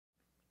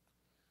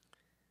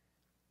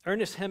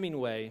Ernest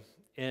Hemingway,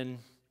 in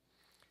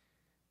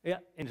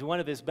one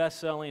of his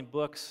best-selling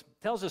books,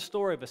 tells a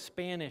story of a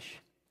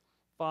Spanish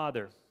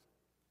father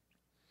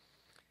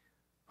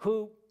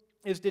who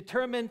is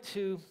determined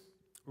to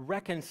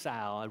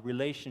reconcile a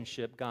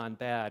relationship gone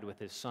bad with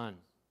his son.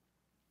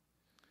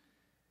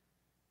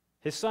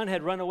 His son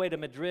had run away to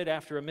Madrid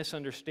after a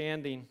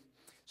misunderstanding.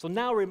 So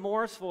now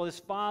remorseful, his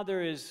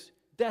father is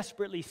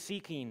desperately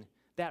seeking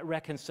that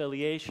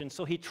reconciliation.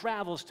 So he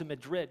travels to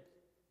Madrid.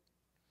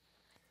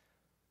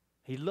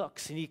 He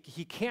looks and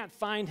he can't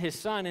find his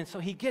son, and so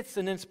he gets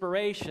an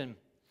inspiration.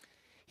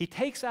 He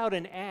takes out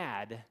an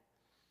ad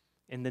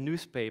in the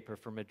newspaper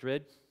for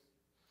Madrid.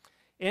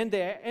 In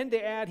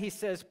the ad, he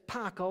says,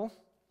 "Paco,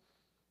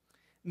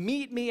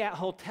 meet me at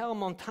Hotel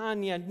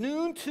Montaña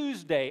noon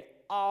Tuesday.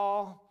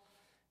 All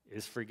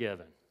is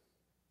forgiven.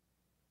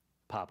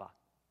 Papa."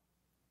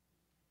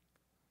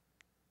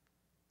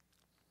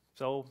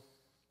 So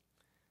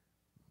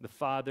the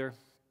father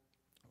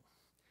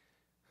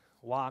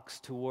walks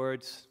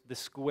towards the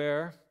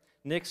square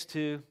next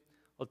to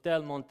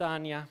Hotel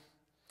Montaña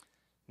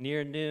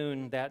near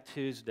noon that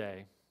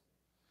Tuesday.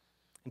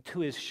 And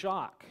to his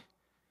shock,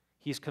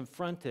 he's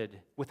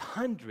confronted with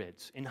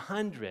hundreds and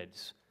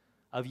hundreds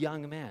of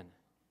young men.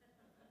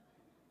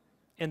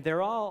 And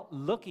they're all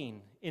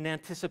looking in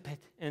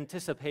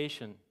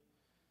anticipation.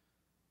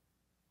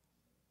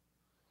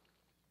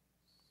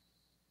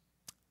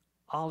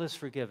 All is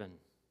forgiven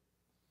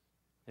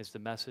is the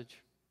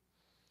message.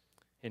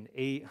 And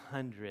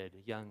 800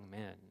 young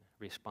men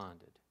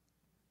responded.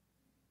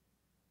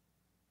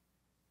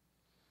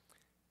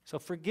 So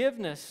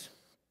forgiveness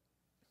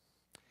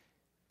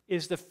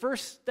is the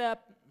first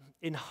step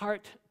in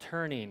heart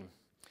turning.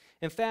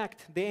 In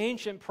fact, the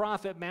ancient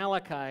prophet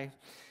Malachi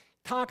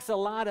talks a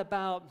lot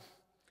about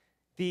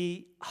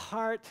the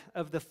heart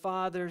of the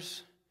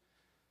fathers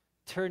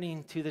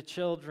turning to the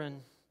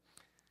children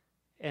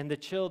and the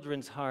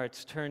children's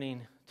hearts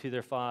turning to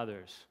their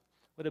fathers.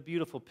 What a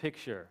beautiful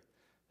picture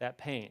that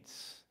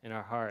paints in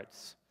our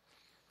hearts.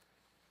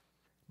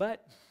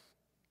 But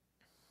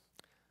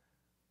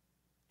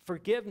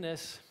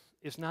forgiveness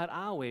is not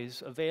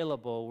always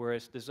available where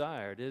it's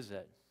desired, is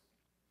it?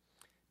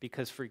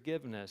 Because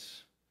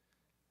forgiveness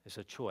is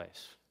a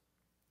choice.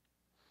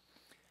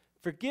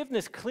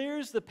 Forgiveness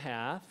clears the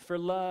path for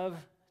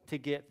love to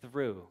get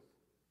through.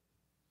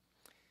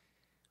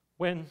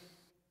 When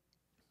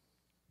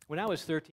I was 13